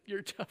father,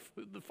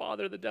 the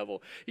father, the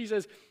devil. He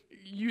says,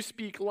 you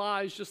speak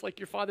lies just like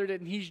your father did,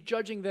 and he's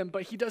judging them,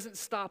 but he doesn't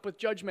stop with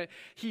judgment.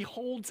 He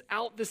holds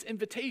out this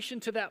invitation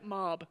to that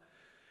mob.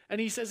 And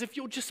he says, if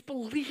you'll just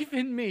believe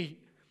in me,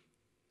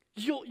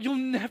 you'll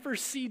never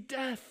see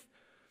death.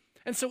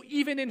 And so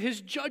even in his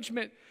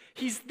judgment,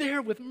 he's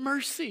there with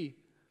mercy.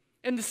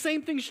 And the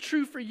same thing's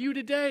true for you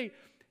today.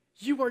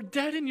 You are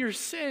dead in your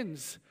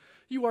sins.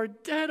 You are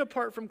dead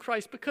apart from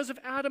Christ because of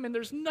Adam, and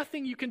there's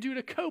nothing you can do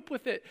to cope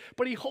with it.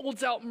 But he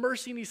holds out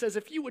mercy, and he says,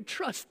 if you would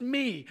trust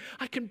me,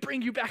 I can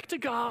bring you back to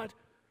God.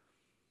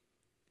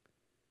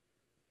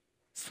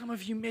 Some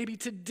of you maybe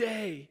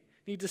today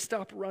need to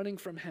stop running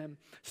from him.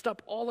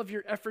 Stop all of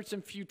your efforts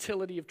and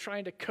futility of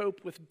trying to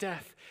cope with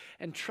death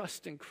and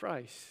trust in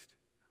Christ.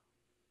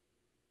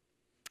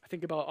 I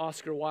think about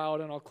Oscar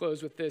Wilde, and I'll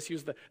close with this. He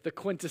was the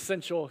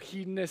quintessential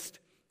hedonist.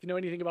 If you know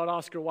anything about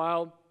Oscar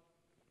Wilde,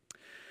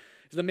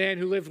 he's the man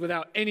who lived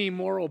without any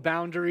moral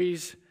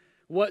boundaries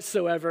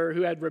whatsoever,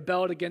 who had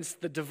rebelled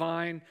against the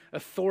divine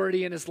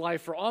authority in his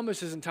life for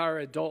almost his entire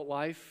adult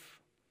life.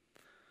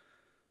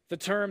 The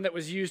term that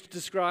was used to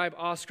describe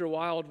Oscar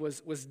Wilde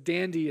was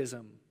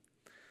dandyism.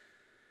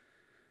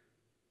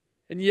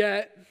 And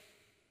yet,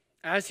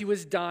 as he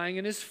was dying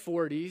in his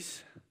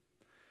 40s,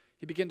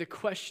 he began to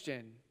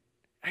question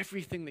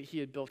everything that he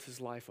had built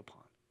his life upon.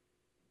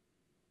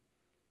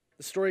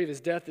 The story of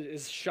his death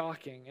is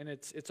shocking, and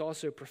it's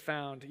also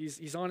profound.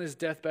 He's on his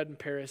deathbed in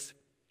Paris.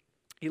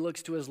 He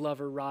looks to his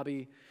lover,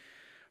 Robbie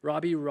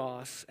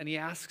Ross, and he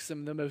asks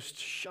him the most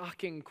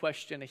shocking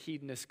question a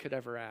hedonist could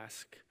ever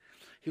ask.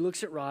 He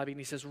looks at Robbie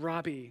and he says,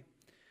 Robbie,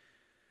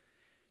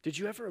 did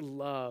you ever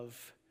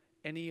love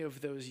any of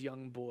those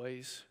young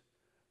boys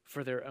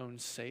for their own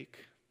sake?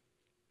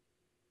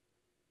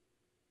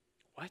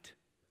 What?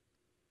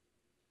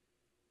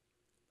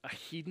 A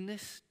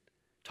hedonist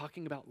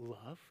talking about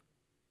love?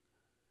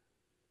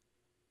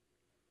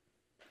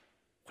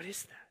 What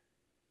is that?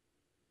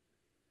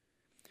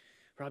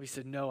 Robbie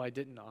said, no, I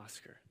didn't,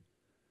 Oscar.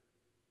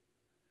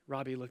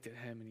 Robbie looked at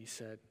him and he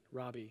said,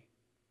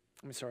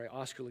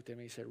 Oscar looked at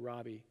me and he said,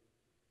 Robbie,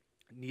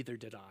 neither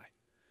did I.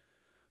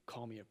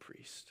 Call me a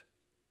priest.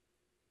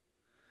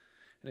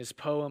 In his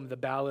poem, The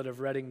Ballad of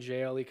Reading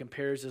Jail, he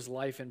compares his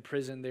life in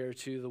prison there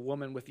to the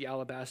woman with the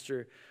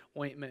alabaster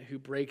ointment who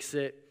breaks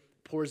it,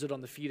 pours it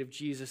on the feet of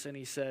Jesus, and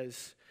he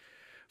says,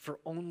 for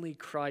only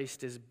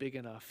Christ is big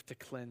enough to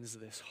cleanse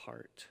this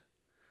heart.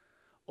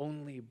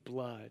 Only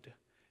blood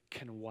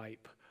can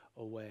wipe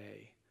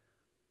away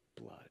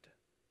blood.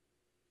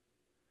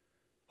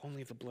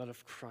 Only the blood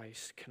of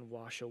Christ can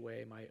wash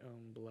away my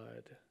own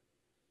blood.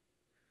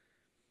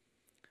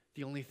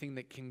 The only thing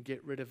that can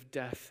get rid of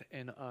death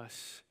in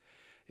us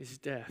is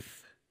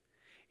death.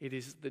 It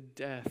is the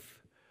death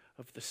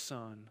of the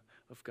Son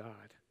of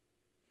God.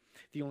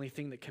 The only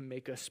thing that can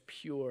make us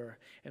pure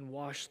and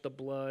wash the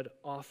blood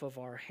off of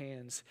our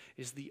hands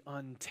is the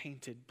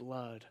untainted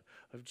blood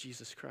of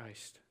Jesus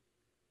Christ.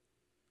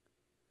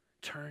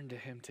 Turn to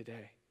him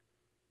today.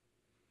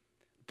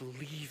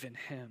 Believe in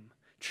him.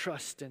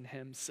 Trust in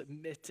him.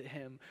 Submit to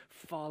him.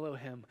 Follow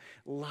him.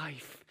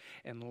 Life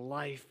and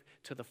life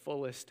to the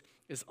fullest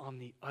is on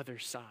the other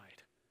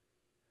side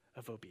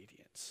of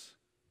obedience.